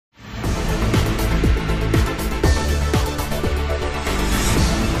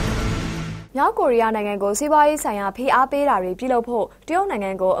မြောက်ကိုရီးယားနိုင်ငံကိုစီးပွားရေးဆိုင်ရာဖိအားပေးတာတွေပြုလုပ်ဖို့တရုတ်နိုင်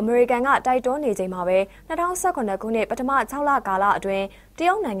ငံကိုအမေရိကန်ကတိုက်တွန်းနေချိန်မှာပဲ2019ခုနှစ်ပထမ6လကာလအတွင်းတ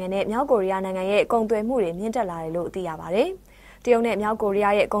ရုတ်နိုင်ငံနဲ့မြောက်ကိုရီးယားနိုင်ငံရဲ့ကုန်သွယ်မှုတွေမြင့်တက်လာတယ်လို့သိရပါတယ်။တရုတ်နဲ့မြောက်ကိုရီး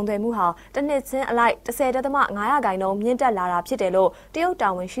ယားရဲ့ကုန်သွယ်မှုဟာတစ်နှစ်ချင်းအလိုက်10.5%မြင့်တက်လာတာဖြစ်တယ်လို့တရုတ်တာ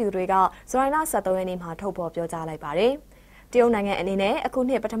ဝန်ရှိသူတွေကဇူလိုင်လ23ရက်နေ့မှာထုတ်ဖော်ပြောကြားလိုက်ပါတယ်။တရုတ်နိုင်ငံအနေနဲ့အခု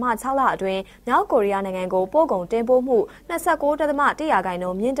နှစ်ပထမ6လအတွင်းမြောက်ကိုရီးယားနိုင်ငံကိုပို့ကုန်တင်ပို့မှု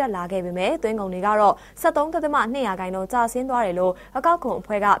29.1%မြင့်တက်လာခဲ့ပေမဲ့သွင်းကုန်တွေကတော့73.2%ကျဆင်းသွားတယ်လို့အကောက်ခွန်အ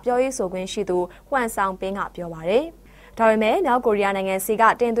ဖွဲ့ကပြောရေးဆိုခွင့်ရှိသူဟွမ်ဆောင်ပင်းကပြောပါတယ်။ဒါပေမဲ့မြောက်ကိုရီးယားနိုင်ငံစီက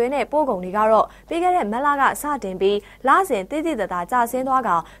တင်သွင်းတဲ့ပို့ကုန်တွေကတော့ပြီးခဲ့တဲ့မတ်လကစတင်ပြီးလစဉ်တိတိတသာကျဆင်းသွားက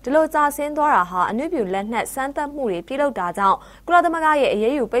ဒီလိုကျဆင်းသွားတာဟာအနုပြူလက်နက်စမ်းသပ်မှုတွေပြုလုပ်တာကြောင့်ကုလသမဂ္ဂရဲ့အ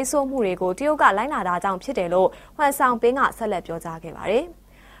ရေးယူပိတ်ဆို့မှုတွေကိုတရုတ်ကလိုက်နာတာကြောင့်ဖြစ်တယ်လို့ဟွမ်ဆောင်ပင်းကဆက်လက်ပြောကြားခဲ့ပါတယ်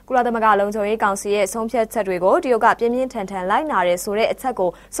။ကုလသမဂ္ဂလုံခြုံရေးကောင်စီရဲ့ဆုံးဖြတ်ချက်တွေကိုတရုတ်ကပြင်းပြင်းထန်ထန်လိုက်နာရဲဆိုတဲ့အချက်ကို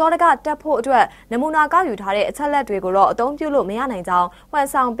စောတကတက်ဖို့အတွက်နမူနာကောက်ယူထားတဲ့အချက်လက်တွေကိုတော့အသုံးပြုလို့မရနိုင်ကြောင်းဟွမ်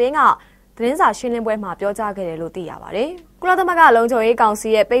ဆောင်ပင်းကသတင်းစာရှင်းလင်းပွဲမှာပြောကြားခဲ့တယ်လို့သိရပါတယ်။ကုလသမဂ္ဂလုံခြုံရေးကောင်စီ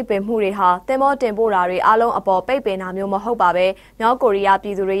ရဲ့ပိတ်ပင်မှုတွေဟာတင်မောတင်ပို့တာတွေအားလုံးအပေါ်ပိတ်ပင်တာမျိုးမဟုတ်ပါပဲ။မြောက်ကိုရီးယားပြ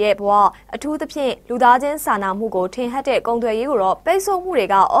ည်သူတွေရဲ့ဘဝအထူးသဖြင့်လူသားချင်းစာနာမှုကိုထင်ဟပ်တဲ့ကုန်သွယ်ရေးကိုတော့ပိတ်ဆို့မှုတွေ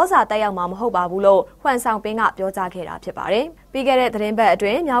ကဩဇာတက်ရောက်မှာမဟုတ်ပါဘူးလို့ဟွမ်ဆောင်ပင်းကပြောကြားခဲ့တာဖြစ်ပါတယ်။ပြီးခဲ့တဲ့သတင်းပတ်အတွ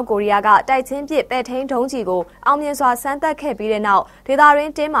င်းမြောက်ကိုရီးယားကတိုက်ချင်းပစ်ပဲ့ထိန်းဒုံးကျည်ကိုအောင်မြင်စွာစမ်းသပ်ခဲ့ပြီးတဲ့နောက်ဒေသတွ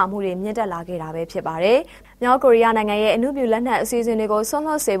င်းတင်းမာမှုတွေမြင့်တက်လာခဲ့တာပဲဖြစ်ပါတယ်။မြောက်ကိုရီးယားနိုင်ငံရဲ့အနုပြလက်နက်အစီအစဉ်တွေကိုဆွန့်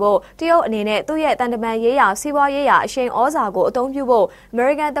လွတ်စေဖို့တရုတ်အနေနဲ့သူ့ရဲ့တန်တမန်ရေးရာစီးပွားရေးရာအရှိန်ဩဇာကိုအသုံးပြုဖို့အမေ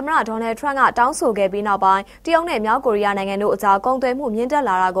ရိကန်သမ္မတဒေါ်နယ်ထရန့်ကတောင်းဆိုခဲ့ပြီးနောက်ပိုင်းတရုတ်နဲ့မြောက်ကိုရီးယားနိုင်ငံတို့အကြားကုန်သွယ်မှုမြင့်တက်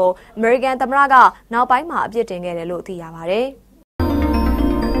လာတာကိုအမေရိကန်သမ္မတကနောက်ပိုင်းမှာအပြစ်တင်ခဲ့တယ်လို့သိရပါတယ်။